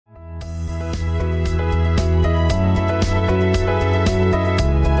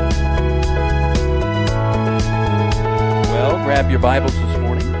your Bibles this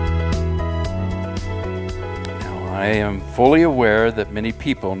morning. Now, I am fully aware that many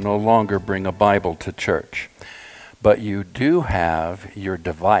people no longer bring a Bible to church, but you do have your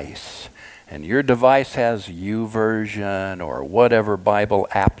device, and your device has YouVersion or whatever Bible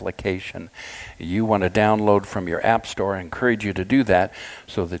application you want to download from your app store. I encourage you to do that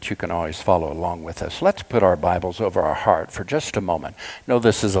so that you can always follow along with us. Let's put our Bibles over our heart for just a moment. I know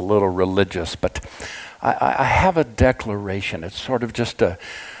this is a little religious, but I have a declaration. It's sort of just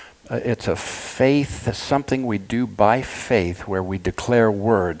it's a faith, something we do by faith where we declare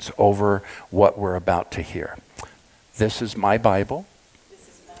words over what we're about to hear. This is my Bible.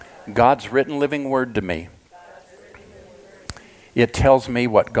 God's written living word to me. It tells me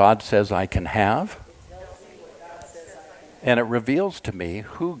what God says I can have. And it reveals to me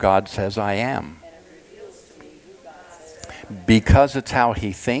who God says I am. Because it's how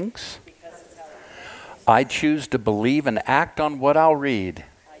He thinks, I choose to believe and act on what I'll read.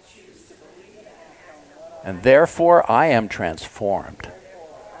 And therefore, I am transformed.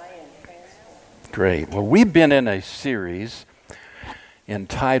 Great. Well, we've been in a series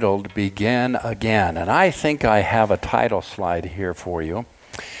entitled Begin Again. And I think I have a title slide here for you.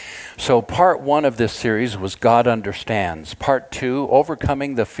 So part 1 of this series was God Understands. Part 2,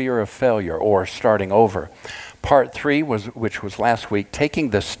 Overcoming the Fear of Failure, or Starting Over. Part 3, which was last week,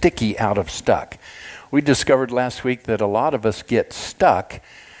 Taking the Sticky Out of Stuck. We discovered last week that a lot of us get stuck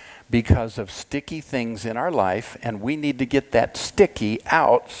because of sticky things in our life, and we need to get that sticky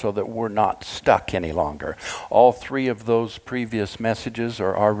out so that we're not stuck any longer. All 3 of those previous messages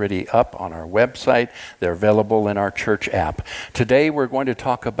are already up on our website. They're available in our church app. Today we're going to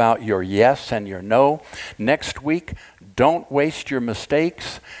talk about your yes and your no. Next week, don't waste your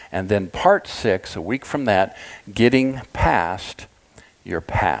mistakes. And then part 6, a week from that, getting past your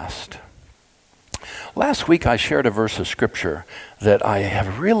past. Last week I shared a verse of Scripture that I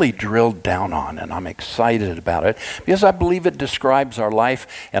have really drilled down on, and I'm excited about it because I believe it describes our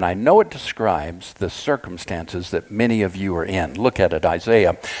life, and I know it describes the circumstances that many of you are in. Look at it,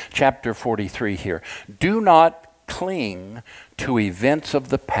 Isaiah chapter 43 here. Do not cling to events of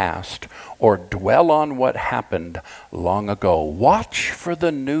the past or dwell on what happened long ago. Watch for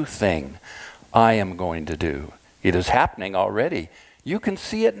the new thing I am going to do. It is happening already. You can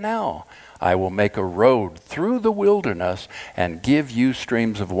see it now. I will make a road through the wilderness and give you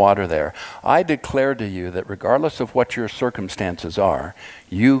streams of water there. I declare to you that regardless of what your circumstances are,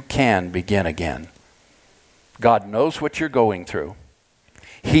 you can begin again. God knows what you're going through.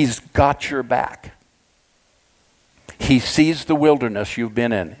 He's got your back. He sees the wilderness you've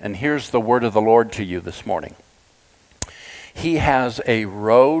been in. And here's the word of the Lord to you this morning. He has a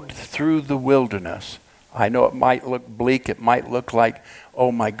road through the wilderness. I know it might look bleak. It might look like,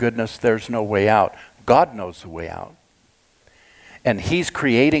 oh my goodness, there's no way out. God knows the way out. And He's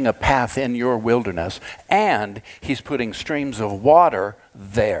creating a path in your wilderness, and He's putting streams of water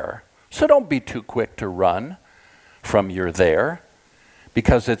there. So don't be too quick to run from your there,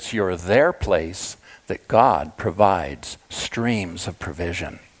 because it's your there place that God provides streams of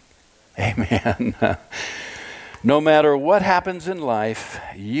provision. Amen. No matter what happens in life,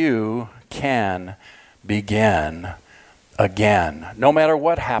 you can begin again. No matter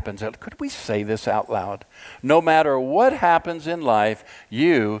what happens. Could we say this out loud? No matter what happens in life,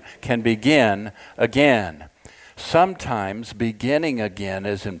 you can begin again. Sometimes beginning again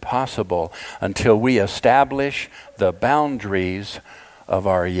is impossible until we establish the boundaries of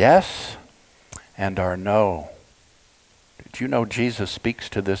our yes and our no. Did you know Jesus speaks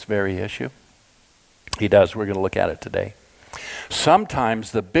to this very issue? He does. We're going to look at it today.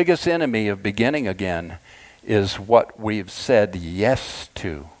 Sometimes the biggest enemy of beginning again is what we've said yes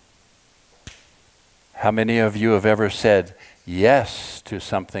to. How many of you have ever said yes to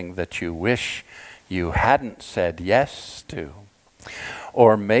something that you wish you hadn't said yes to?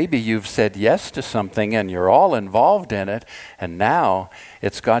 Or maybe you've said yes to something and you're all involved in it, and now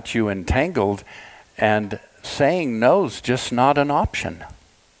it's got you entangled, and saying no's just not an option.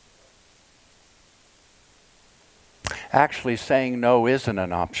 Actually, saying no isn't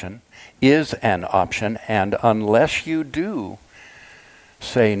an option, is an option, and unless you do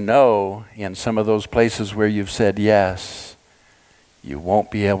say no in some of those places where you've said yes, you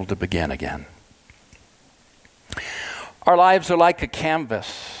won't be able to begin again. Our lives are like a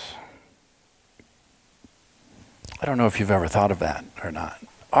canvas. I don't know if you've ever thought of that or not.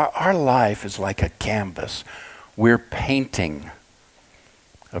 Our life is like a canvas. We're painting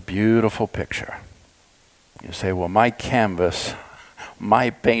a beautiful picture. You say, well, my canvas, my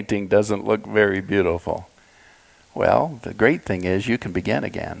painting doesn't look very beautiful. Well, the great thing is you can begin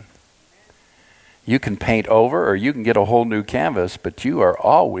again. You can paint over or you can get a whole new canvas, but you are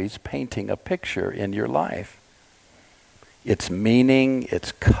always painting a picture in your life. Its meaning,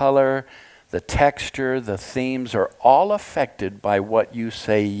 its color, the texture, the themes are all affected by what you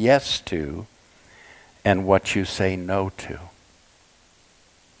say yes to and what you say no to.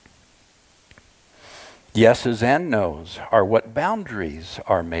 Yeses and nos are what boundaries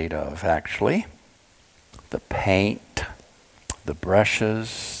are made of, actually. The paint, the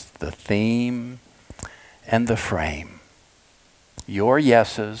brushes, the theme, and the frame. Your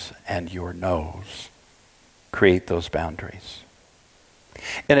yeses and your nos create those boundaries.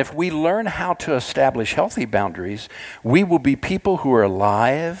 And if we learn how to establish healthy boundaries, we will be people who are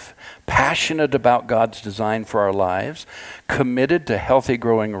alive, passionate about God's design for our lives, committed to healthy,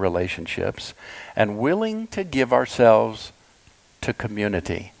 growing relationships, and willing to give ourselves to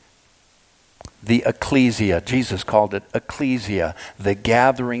community. The ecclesia, Jesus called it ecclesia, the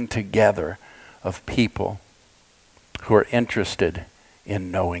gathering together of people who are interested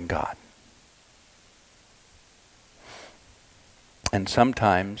in knowing God. And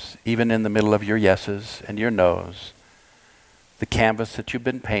sometimes, even in the middle of your yeses and your nos, the canvas that you've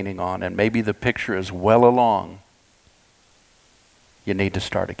been painting on, and maybe the picture is well along, you need to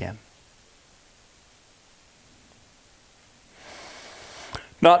start again.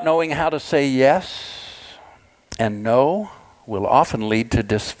 Not knowing how to say yes and no will often lead to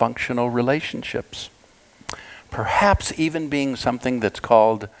dysfunctional relationships. Perhaps even being something that's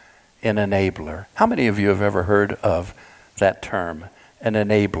called an enabler. How many of you have ever heard of that term, an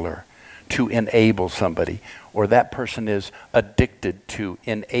enabler? To enable somebody, or that person is addicted to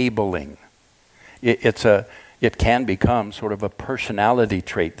enabling. It can become sort of a personality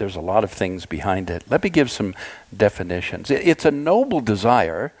trait. There's a lot of things behind it. Let me give some definitions. It's a noble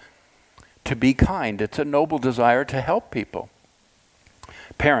desire to be kind. It's a noble desire to help people.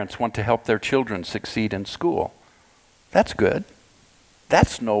 Parents want to help their children succeed in school. That's good.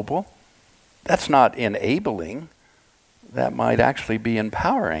 That's noble. That's not enabling. That might actually be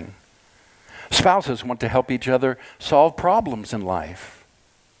empowering. Spouses want to help each other solve problems in life.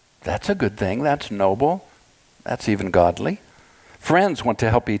 That's a good thing. That's noble. That's even godly. Friends want to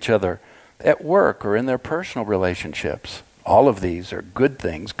help each other at work or in their personal relationships. All of these are good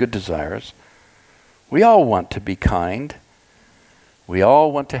things, good desires. We all want to be kind. We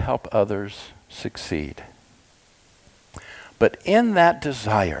all want to help others succeed. But in that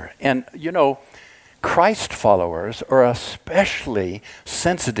desire, and you know, Christ followers are especially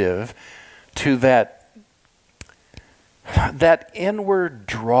sensitive to that inward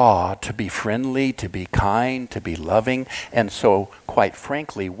draw to be friendly, to be kind, to be loving. And so, quite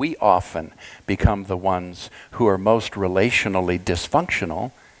frankly, we often become the ones who are most relationally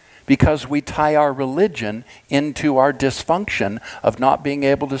dysfunctional because we tie our religion into our dysfunction of not being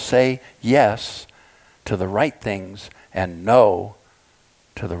able to say yes to the right things and no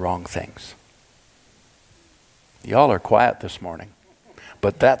to the wrong things. Y'all are quiet this morning.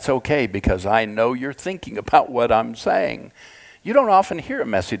 But that's okay because I know you're thinking about what I'm saying. You don't often hear a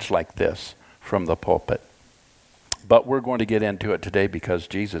message like this from the pulpit. But we're going to get into it today because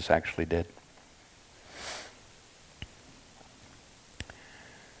Jesus actually did.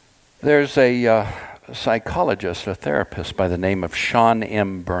 There's a psychologist, a therapist by the name of Sean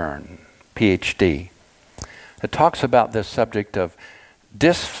M. Byrne, PhD, that talks about this subject of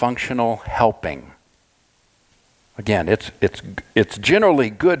dysfunctional helping. Again, it's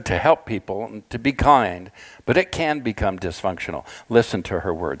generally good to help people and to be kind, but it can become dysfunctional. Listen to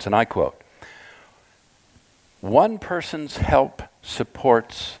her words, and I quote, one person's help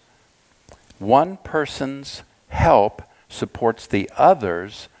supports the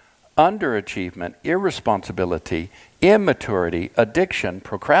other's underachievement, irresponsibility, immaturity, addiction,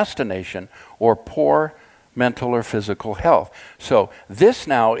 procrastination, or poor mental or physical health. So this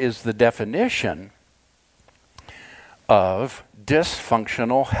now is the definition of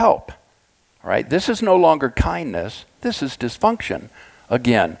dysfunctional help. All right? This is no longer kindness. This is dysfunction.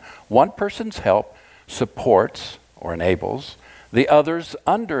 Again, one person's help supports or enables the other's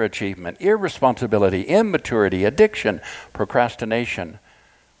underachievement, irresponsibility, immaturity, addiction, procrastination,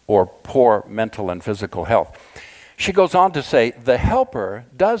 or poor mental and physical health. She goes on to say, the helper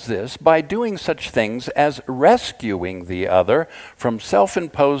does this by doing such things as rescuing the other from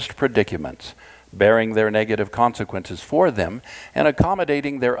self-imposed predicaments, bearing their negative consequences for them, and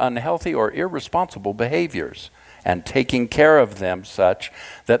accommodating their unhealthy or irresponsible behaviors, and taking care of them such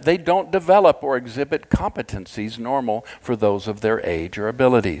that they don't develop or exhibit competencies normal for those of their age or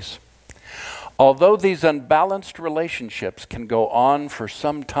abilities. Although these unbalanced relationships can go on for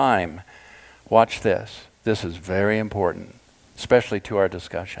some time, watch this. This is very important, especially to our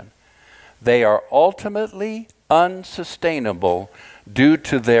discussion. They are ultimately unsustainable due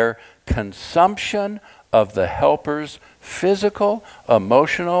to their consumption of the helper's physical,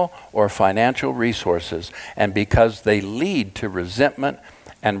 emotional, or financial resources, and because they lead to resentment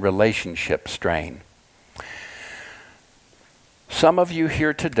and relationship strain. Some of you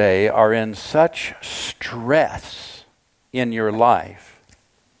here today are in such stress in your life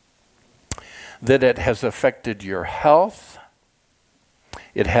that it has affected your health,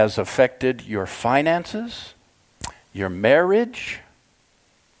 it has affected your finances, your marriage,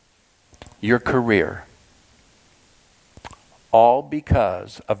 your career, all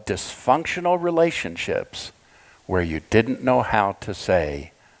because of dysfunctional relationships where you didn't know how to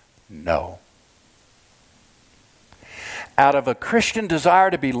say no. Out of a Christian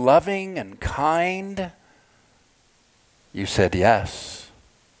desire to be loving and kind, you said yes,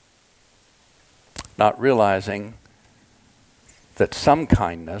 not realizing that some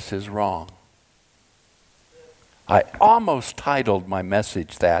kindness is wrong. I almost titled my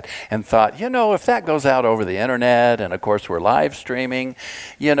message that and thought, if that goes out over the internet, and of course we're live streaming,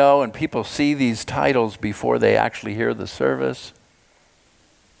 and people see these titles before they actually hear the service.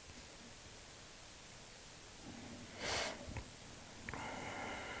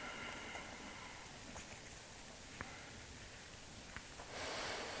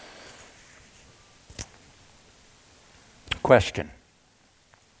 Question.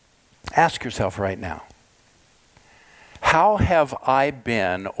 Ask yourself right now, how have I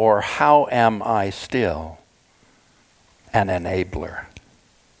been, or how am I still, an enabler?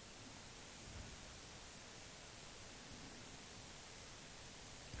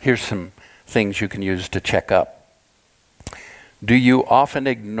 Here's some things you can use to check up. Do you often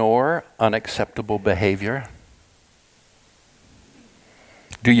ignore unacceptable behavior?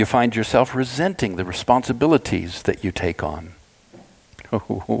 Do you find yourself resenting the responsibilities that you take on?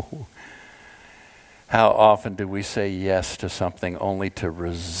 How often do we say yes to something only to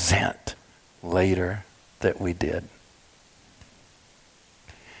resent later that we did?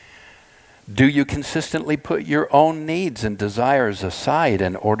 Do you consistently put your own needs and desires aside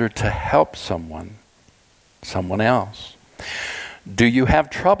in order to help someone else? Do you have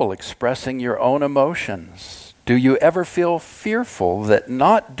trouble expressing your own emotions? Do you ever feel fearful that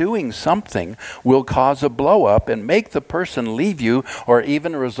not doing something will cause a blow up and make the person leave you or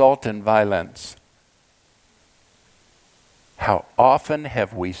even result in violence? How often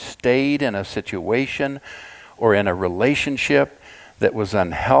have we stayed in a situation or in a relationship that was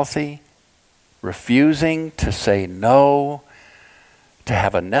unhealthy, refusing to say no, to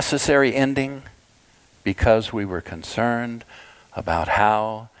have a necessary ending because we were concerned about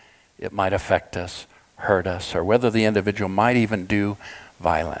how it might affect us, hurt us, or whether the individual might even do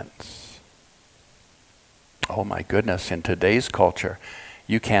violence? Oh my goodness, in today's culture,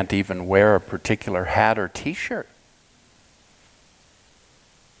 you can't even wear a particular hat or t-shirt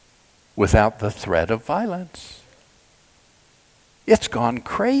without the threat of violence. It's gone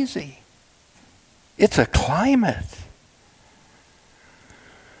crazy. It's a climate.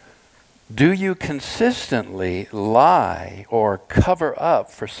 Do you consistently lie or cover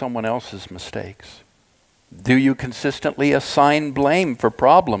up for someone else's mistakes? Do you consistently assign blame for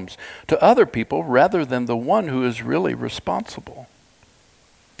problems to other people rather than the one who is really responsible?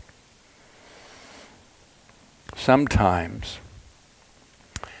 Sometimes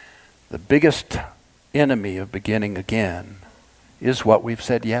the biggest enemy of beginning again is what we've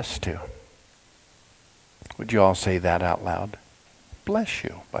said yes to. Would you all say that out loud? Bless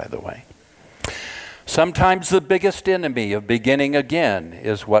you, by the way. Sometimes the biggest enemy of beginning again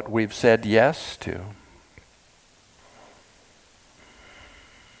is what we've said yes to.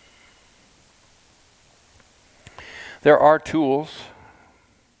 There are tools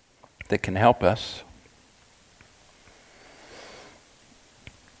that can help us.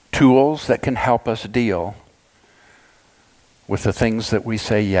 Tools that can help us deal with the things that we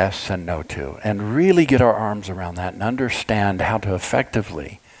say yes and no to, and really get our arms around that and understand how to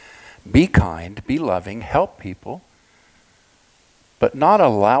effectively be kind, be loving, help people, but not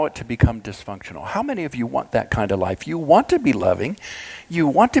allow it to become dysfunctional. How many of you want that kind of life? You want to be loving, you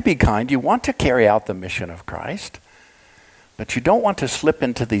want to be kind, you want to carry out the mission of Christ, but you don't want to slip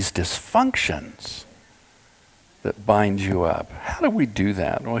into these dysfunctions that bind you up. How do we do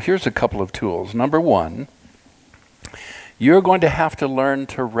that? Well, here's a couple of tools. Number one, you're going to have to learn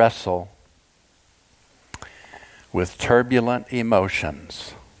to wrestle with turbulent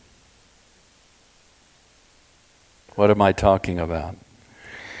emotions. What am I talking about?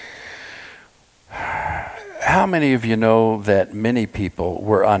 How many of you know that many people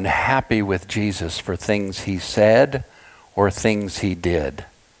were unhappy with Jesus for things he said or things he did?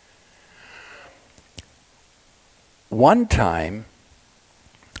 One time,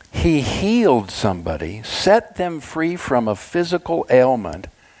 he healed somebody, set them free from a physical ailment,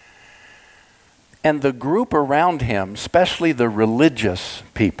 and the group around him, especially the religious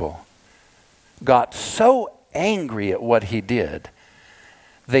people, got so angry at what he did,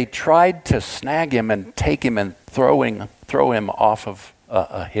 they tried to snag him and take him and throw him off of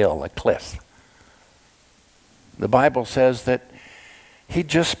a hill, a cliff. The Bible says that he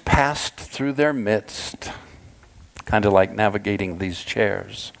just passed through their midst, kind of like navigating these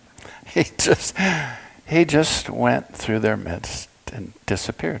chairs. He just went through their midst and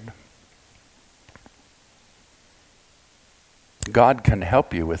disappeared. God can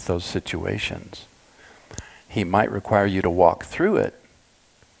help you with those situations. He might require you to walk through it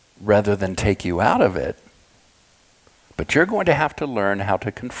rather than take you out of it. But you're going to have to learn how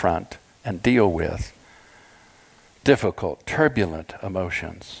to confront and deal with difficult, turbulent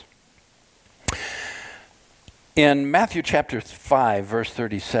emotions. In Matthew chapter 5, verse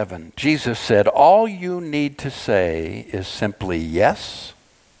 37, Jesus said, all you need to say is simply yes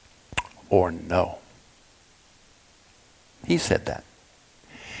or no. He said that.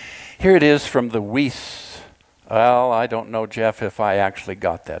 Here it is from the Weiss. Well, I don't know, Jeff, if I actually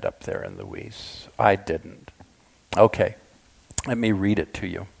got that up there in the Weiss. I didn't. Okay, let me read it to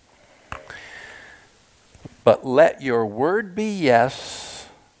you. But let your word be yes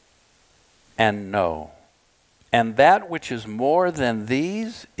and no. And that which is more than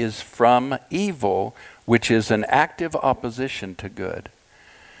these is from evil, which is an active opposition to good.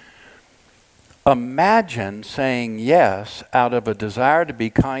 Imagine saying yes out of a desire to be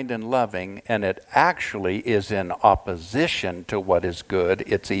kind and loving, and it actually is in opposition to what is good.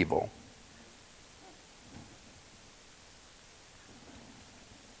 It's evil.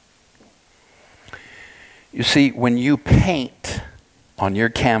 You see, when you paint on your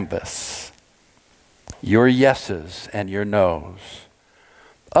canvas your yeses and your nos,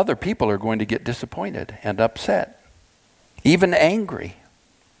 other people are going to get disappointed and upset, even angry.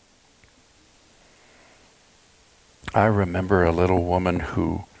 I remember a little woman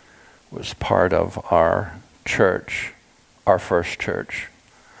who was part of our church, our first church,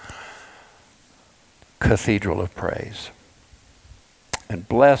 Cathedral of Praise. And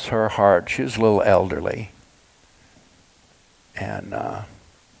bless her heart, she was a little elderly. And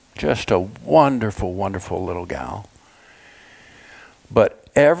just a wonderful, wonderful little gal. But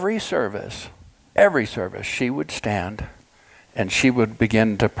every service, she would stand and she would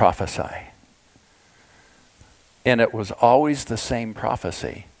begin to prophesy. And it was always the same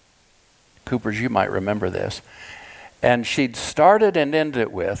prophecy. Coopers, you might remember this. And she'd started and ended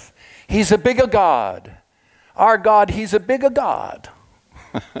it with, he's a bigger God. Our God, he's a bigger God.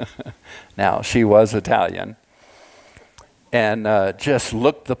 Now, she was Italian. And just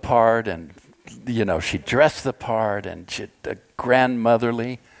looked the part, and, she dressed the part, and she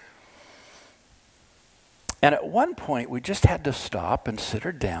grandmotherly. And at one point, we just had to stop and sit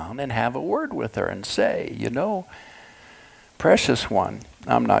her down and have a word with her and say, precious one,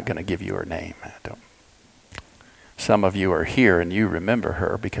 I'm not going to give you her name. Some of you are here and you remember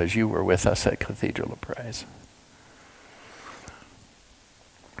her because you were with us at Cathedral of Praise.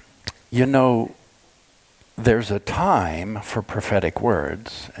 There's a time for prophetic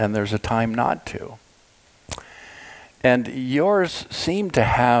words, and there's a time not to. And yours seem to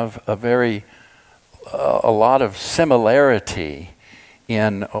have a lot of similarity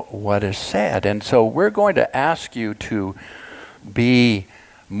in what is said. And so we're going to ask you to be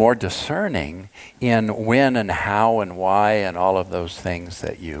more discerning in when and how and why and all of those things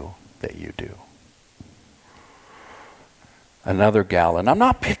that you do. Another gal, and I'm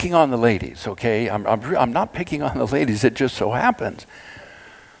not picking on the ladies, okay? I'm not picking on the ladies. It just so happens.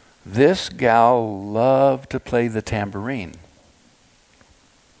 This gal loved to play the tambourine.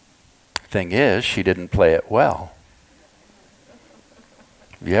 Thing is, she didn't play it well.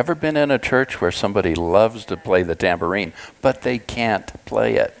 Have you ever been in a church where somebody loves to play the tambourine, but they can't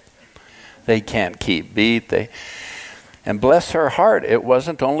play it? They can't keep beat. And bless her heart, it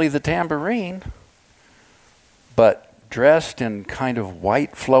wasn't only the tambourine, but dressed in kind of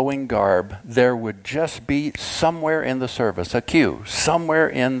white flowing garb, there would just be somewhere in the service, a cue, somewhere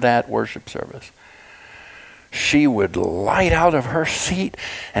in that worship service. She would light out of her seat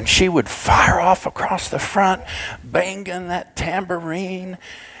and she would fire off across the front, banging that tambourine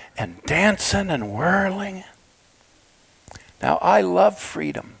and dancing and whirling. Now, I love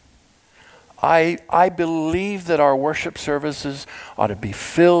freedom. I believe that our worship services ought to be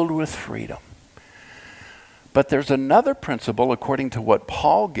filled with freedom. But there's another principle, according to what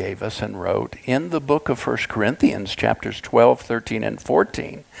Paul gave us and wrote in the book of 1 Corinthians, chapters 12, 13, and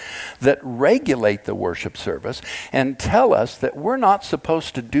 14, that regulate the worship service and tell us that we're not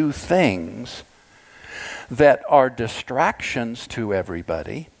supposed to do things that are distractions to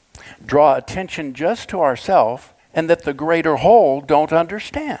everybody, draw attention just to ourselves, and that the greater whole don't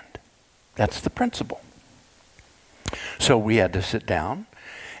understand. That's the principle. So we had to sit down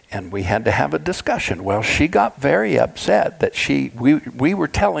and we had to have a discussion. Well, she got very upset that we were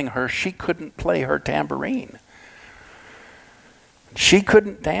telling her she couldn't play her tambourine. She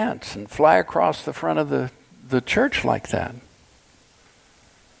couldn't dance and fly across the front of the church like that.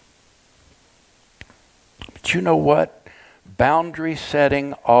 But you know what? Boundary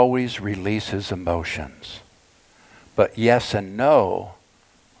setting always releases emotions. But yes and no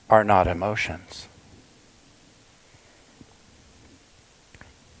are not emotions.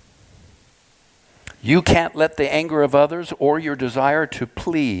 You can't let the anger of others or your desire to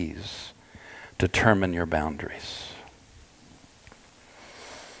please determine your boundaries.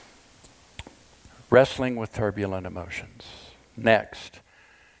 Wrestling with turbulent emotions. Next,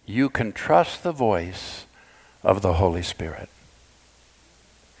 you can trust the voice of the Holy Spirit.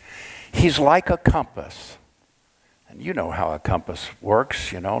 He's like a compass. And you know how a compass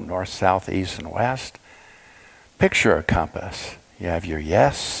works, north, south, east, and west. Picture a compass. You have your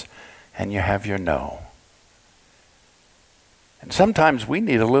yes and you have your no. And sometimes we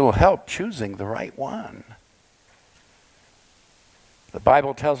need a little help choosing the right one. The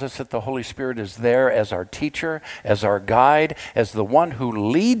Bible tells us that the Holy Spirit is there as our teacher, as our guide, as the one who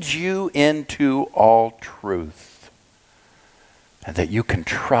leads you into all truth. And that you can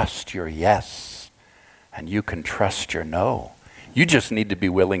trust your yes and you can trust your no. You just need to be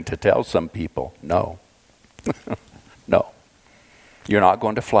willing to tell some people, no. No. You're not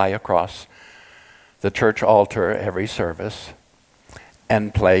going to fly across the church altar every service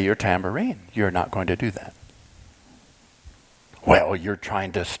and play your tambourine. You're not going to do that. Well, you're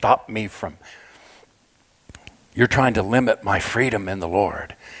trying to stop me you're trying to limit my freedom in the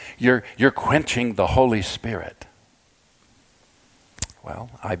Lord. You're quenching the Holy Spirit. Well,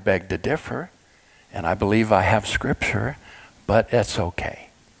 I beg to differ, and I believe I have scripture, but it's okay.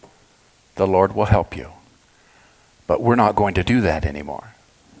 The Lord will help you. But we're not going to do that anymore.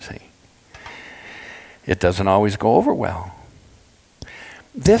 See? It doesn't always go over well.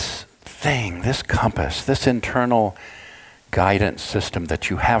 This thing, this compass, this internal guidance system that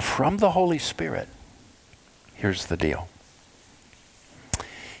you have from the Holy Spirit, here's the deal.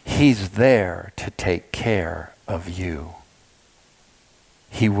 He's there to take care of you.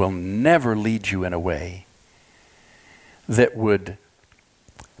 He will never lead you in a way that would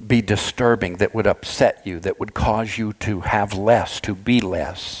be disturbing, that would upset you, that would cause you to have less, to be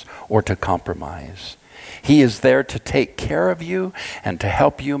less, or to compromise. He is there to take care of you and to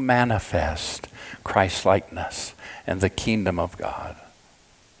help you manifest Christ-likeness and the kingdom of God.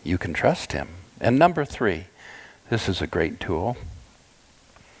 You can trust him. And number 3, this is a great tool.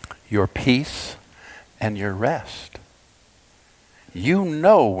 Your peace and your rest. You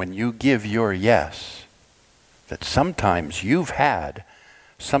know when you give your yes that sometimes you've had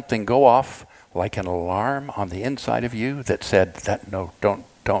something go off like an alarm on the inside of you that said, don't,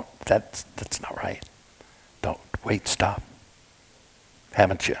 that's not right. Don't, wait, stop.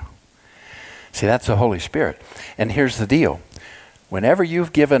 Haven't you? See, that's the Holy Spirit. And here's the deal. Whenever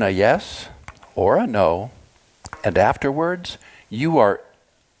you've given a yes or a no, and afterwards you are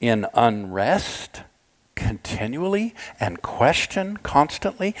in unrest continually and question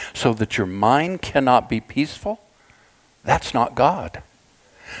constantly so that your mind cannot be peaceful, that's not God.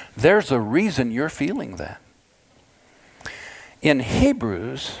 There's a reason you're feeling that. In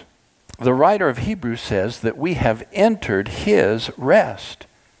Hebrews, the writer of Hebrews says that we have entered his rest.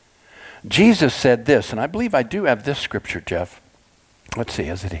 Jesus said this, and I believe I do have this scripture, Jeff. Let's see,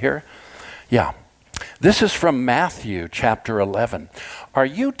 is it here? Yeah. This is from Matthew chapter 11. Are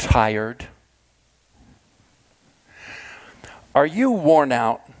you tired? Are you worn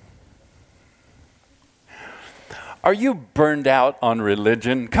out? Are you burned out on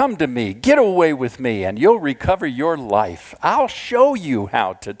religion? Come to me, get away with me, and you'll recover your life. I'll show you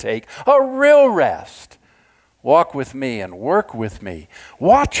how to take a real rest. Walk with me and work with me.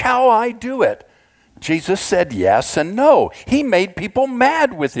 Watch how I do it. Jesus said yes and no. He made people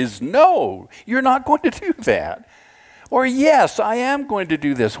mad with his no. You're not going to do that. Or yes, I am going to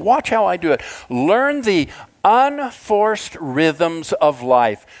do this. Watch how I do it. Learn the unforced rhythms of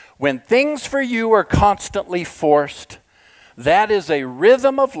life. When things for you are constantly forced, that is a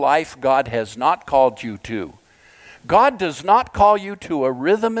rhythm of life God has not called you to. God does not call you to a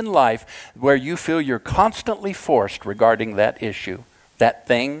rhythm in life where you feel you're constantly forced regarding that issue, that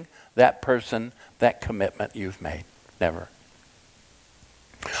thing, that person, that commitment you've made. Never.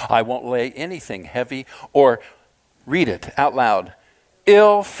 I won't lay anything heavy, or read it out loud,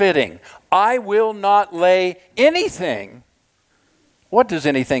 ill-fitting. I will not lay anything. What does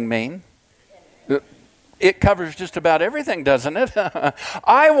anything mean? It covers just about everything, doesn't it?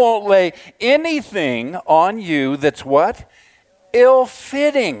 I won't lay anything on you that's what?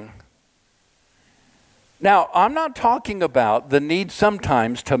 Ill-fitting. Now, I'm not talking about the need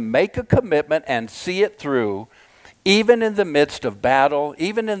sometimes to make a commitment and see it through, even in the midst of battle,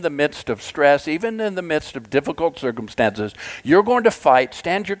 even in the midst of stress, even in the midst of difficult circumstances. You're going to fight,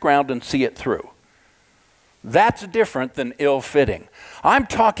 stand your ground, and see it through. That's different than ill-fitting. I'm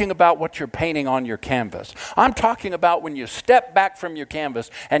talking about what you're painting on your canvas. I'm talking about when you step back from your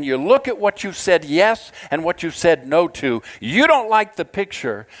canvas and you look at what you said yes and what you said no to. You don't like the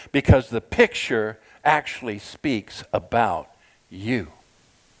picture because the picture actually speaks about you.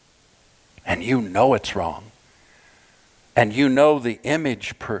 And you know it's wrong. And you know the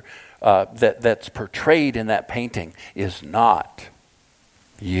image that's portrayed in that painting is not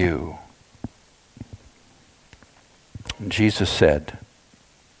you. And Jesus said,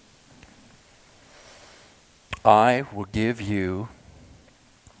 I will give you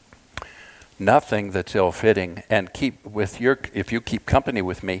nothing that's ill-fitting, and if you keep company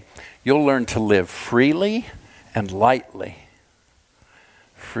with me, you'll learn to live freely and lightly.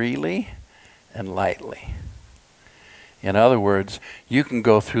 Freely and lightly. In other words, you can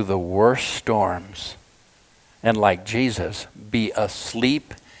go through the worst storms and, like Jesus, be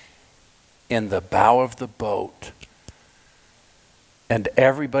asleep in the bow of the boat. And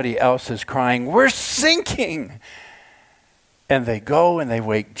everybody else is crying, we're sinking. And they go and they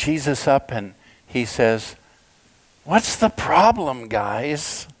wake Jesus up and he says, what's the problem,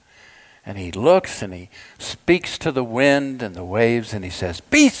 guys? And he looks and he speaks to the wind and the waves and he says,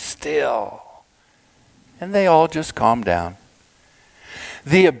 be still. And they all just calm down.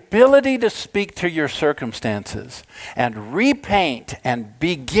 The ability to speak to your circumstances and repaint and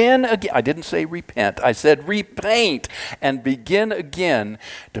begin again. I didn't say repent. I said repaint and begin again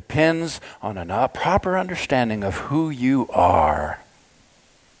depends on a proper understanding of who you are,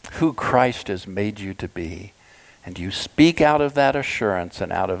 who Christ has made you to be. And you speak out of that assurance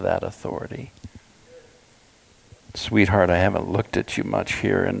and out of that authority. Sweetheart, I haven't looked at you much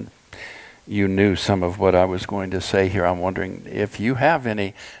here, and you knew some of what I was going to say here. I'm wondering if you have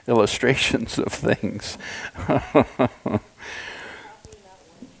any illustrations of things.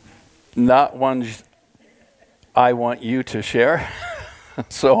 Not ones I want you to share,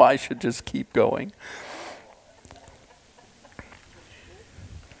 so I should just keep going.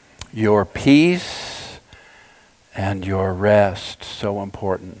 Your peace and your rest, so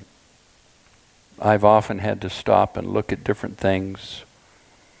important. I've often had to stop and look at different things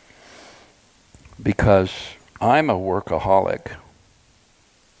because I'm a workaholic.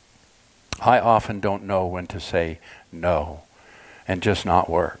 I often don't know when to say no and just not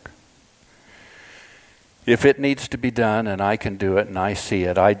work. If it needs to be done and I can do it and I see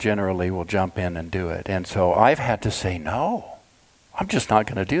it, I generally will jump in and do it. And so I've had to say no. I'm just not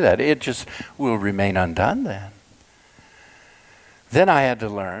going to do that. It just will remain undone then. Then I had to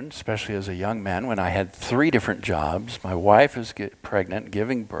learn, especially as a young man, when I had 3 different jobs, my wife is pregnant,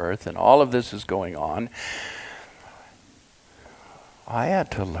 giving birth, and all of this is going on. I had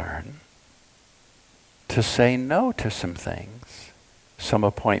to learn to say no to some things, some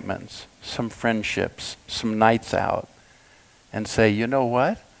appointments, some friendships, some nights out, and say, you know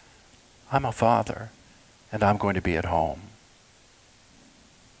what? I'm a father, and I'm going to be at home.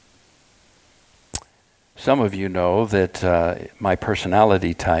 Some of you know that my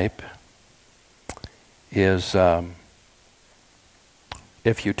personality type is,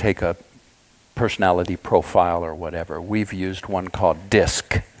 if you take a personality profile or whatever, we've used one called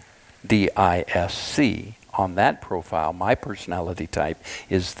DISC, D-I-S-C. On that profile, my personality type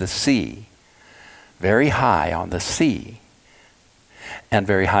is the C. Very high on the C and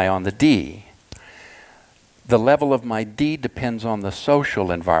very high on the D. The level of my D depends on the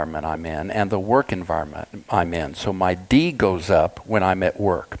social environment I'm in and the work environment I'm in. So my D goes up when I'm at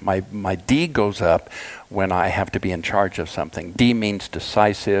work. My D goes up when I have to be in charge of something. D means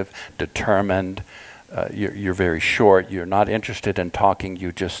decisive, determined. You're very short. You're not interested in talking.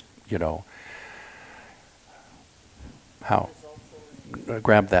 You just, how?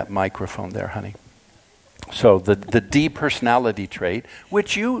 Grab that microphone there, honey. So the D personality trait,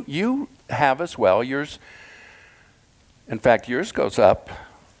 which you have as well, in fact, yours goes up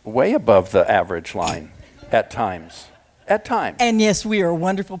way above the average line. At times. At times. And yes, we are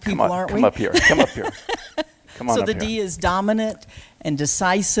wonderful people, aren't we? Come up here. Come up here. Come on So up the here. D is dominant and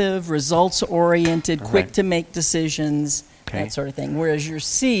decisive, results-oriented, quick Right. to make decisions, Okay. that sort of thing. Whereas your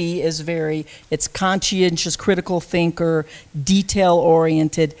C is it's conscientious, critical thinker,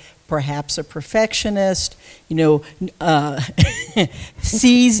 detail-oriented, perhaps a perfectionist,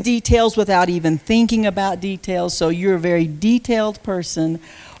 sees details without even thinking about details. So you're a very detailed person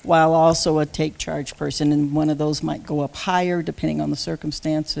while also a take-charge person. And one of those might go up higher depending on the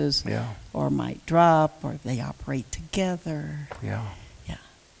circumstances. Yeah. Or might drop, or they operate together. Yeah. Yeah.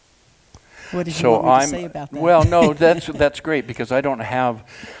 What did you So want me to say about that? Well, no, that's great because I don't have.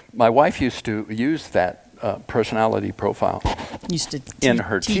 My wife used to use that personality profile used to in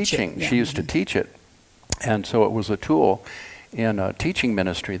her teach it, teaching. yeah. She used to teach it, and so it was a tool in a teaching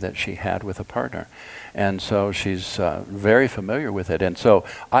ministry that she had with a partner, and so she's very familiar with it. And so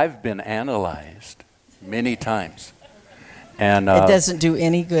I've been analyzed many times, and It doesn't do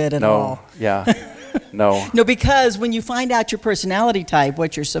any good at all. Yeah, no. No, because when you find out your personality type,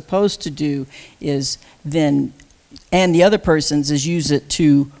 what you're supposed to do is then, and the other person's, is use it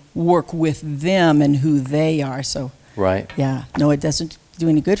to work with them and who they are. So, Right. yeah, no, it doesn't do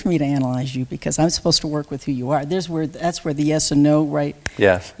any good for me to analyze you because I'm supposed to work with who you are. That's where the yes and no, right?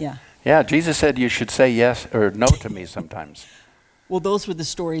 Yes. Yeah. Yeah, Jesus said you should say yes or no to me sometimes. Well, those were the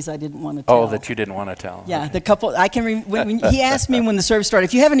stories I didn't want to tell. Oh, that you didn't want to tell. Yeah, Okay. the couple, I can, when he asked me when the service started,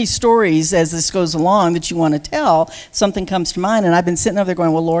 if you have any stories as this goes along that you want to tell, something comes to mind, and I've been sitting over there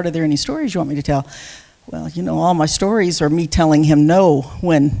going, well, Lord, are there any stories you want me to tell? Well, all my stories are me telling him no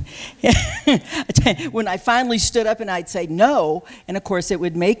when I finally stood up and I'd say no, and of course it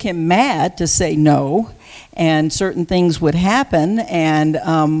would make him mad to say no, and certain things would happen,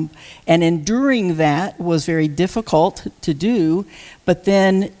 and enduring that was very difficult to do, but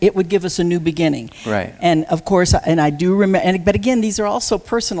then it would give us a new beginning. Right. And of course, and I do remember, but again, these are also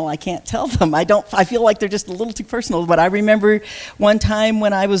personal. I can't tell them. I feel like they're just a little too personal, but I remember one time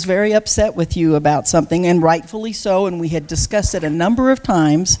when I was very upset with you about something, and rightfully so, and we had discussed it a number of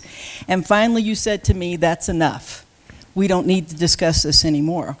times, and finally you said to me, that's enough. We don't need to discuss this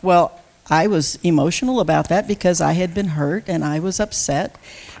anymore. Well, I was emotional about that because I had been hurt and I was upset.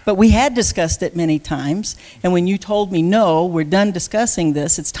 But we had discussed it many times, and when you told me, no, we're done discussing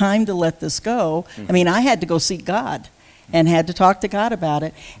this, it's time to let this go, I mean, I had to go seek God and had to talk to God about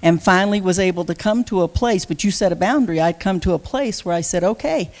it, and finally was able to come to a place, but you set a boundary, I'd come to a place where I said,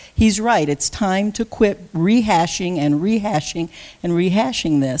 okay, he's right, it's time to quit rehashing and rehashing and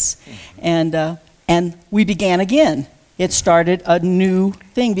rehashing this. And we began again. It started a new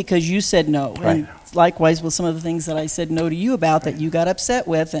thing because you said no. Right. And likewise with some of the things that I said no to you about that you got upset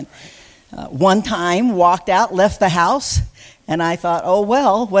with. And one time walked out, left the house, and I thought, oh,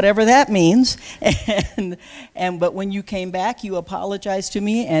 well, whatever that means. But when you came back, you apologized to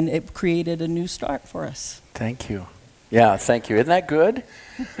me, and it created a new start for us. Thank you. Yeah, thank you. Isn't that good?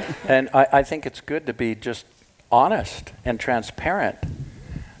 And I think it's good to be just honest and transparent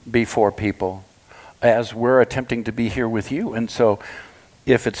before people as we're attempting to be here with you. And so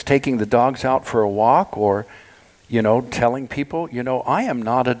if it's taking the dogs out for a walk or, telling people, I am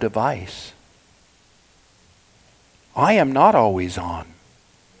not a device. I am not always on.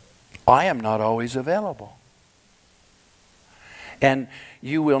 I am not always available. And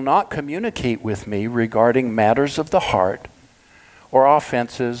you will not communicate with me regarding matters of the heart or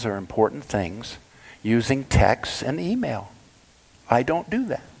offenses or important things using texts and email. I don't do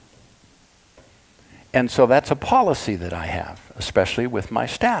that. And so that's a policy that I have, especially with my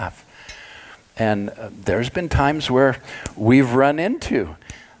staff. And there's been times where we've run into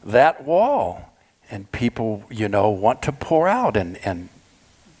that wall and people, want to pour out and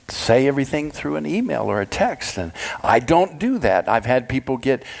say everything through an email or a text. And I don't do that. I've had people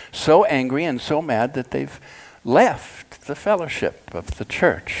get so angry and so mad that they've left the fellowship of the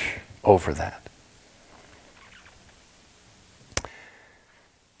church over that.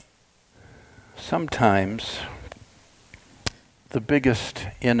 Sometimes the biggest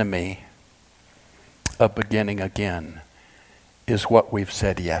enemy of beginning again is what we've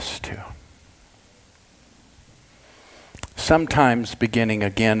said yes to. Sometimes beginning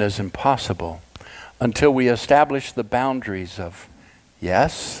again is impossible until we establish the boundaries of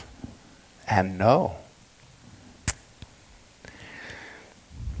yes and no.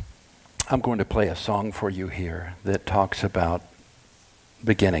 I'm going to play a song for you here that talks about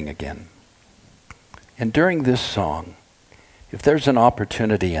beginning again. And during this song, if there's an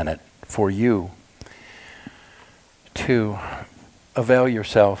opportunity in it for you to avail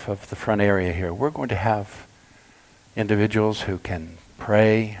yourself of the front area here, we're going to have individuals who can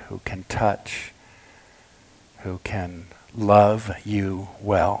pray, who can touch, who can love you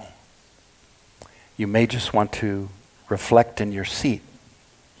well. You may just want to reflect in your seat.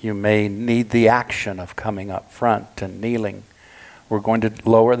 You may need the action of coming up front and kneeling. We're going to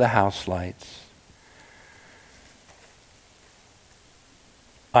lower the house lights.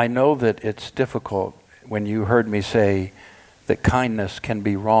 I know that it's difficult when you heard me say that kindness can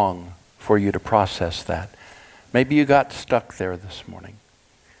be wrong for you to process that. Maybe you got stuck there this morning.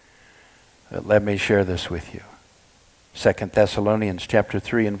 Let me share this with you. 2 Thessalonians chapter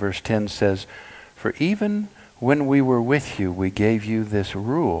 3 and verse 10 says, "For even when we were with you, we gave you this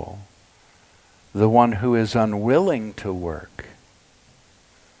rule. The one who is unwilling to work,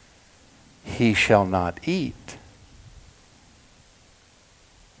 he shall not eat."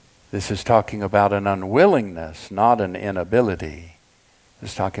 This is talking about an unwillingness, not an inability.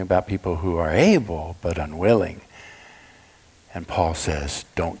 It's talking about people who are able but unwilling. And Paul says,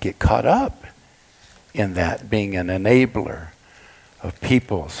 don't get caught up in that being an enabler of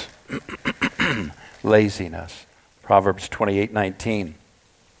people's laziness. Proverbs 28:19.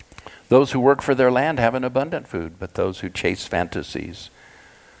 Those who work for their land have an abundant food, but those who chase fantasies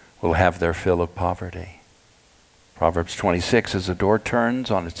will have their fill of poverty. Proverbs 26, as a door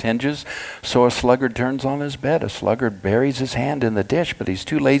turns on its hinges, so a sluggard turns on his bed. A sluggard buries his hand in the dish, but he's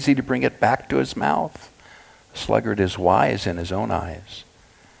too lazy to bring it back to his mouth. A sluggard is wise in his own eyes.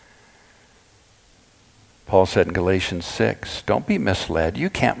 Paul said in Galatians 6, don't be misled. You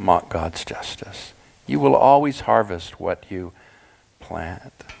can't mock God's justice. You will always harvest what you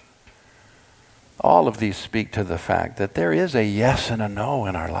plant. All of these speak to the fact that there is a yes and a no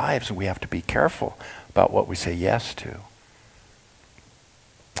in our lives, and we have to be careful about what we say yes to.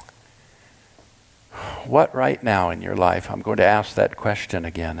 What right now in your life, I'm going to ask that question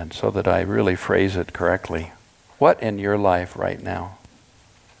again, and so that I really phrase it correctly. What in your life right now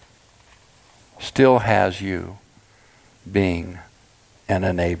still has you being an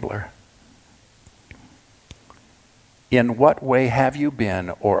enabler? In what way have you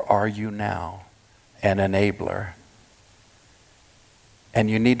been, or are you now an enabler? And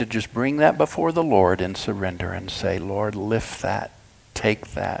you need to just bring that before the Lord and surrender and say, Lord, lift that,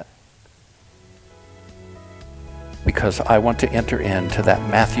 take that. Because I want to enter into that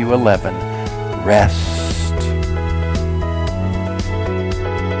Matthew 11 rest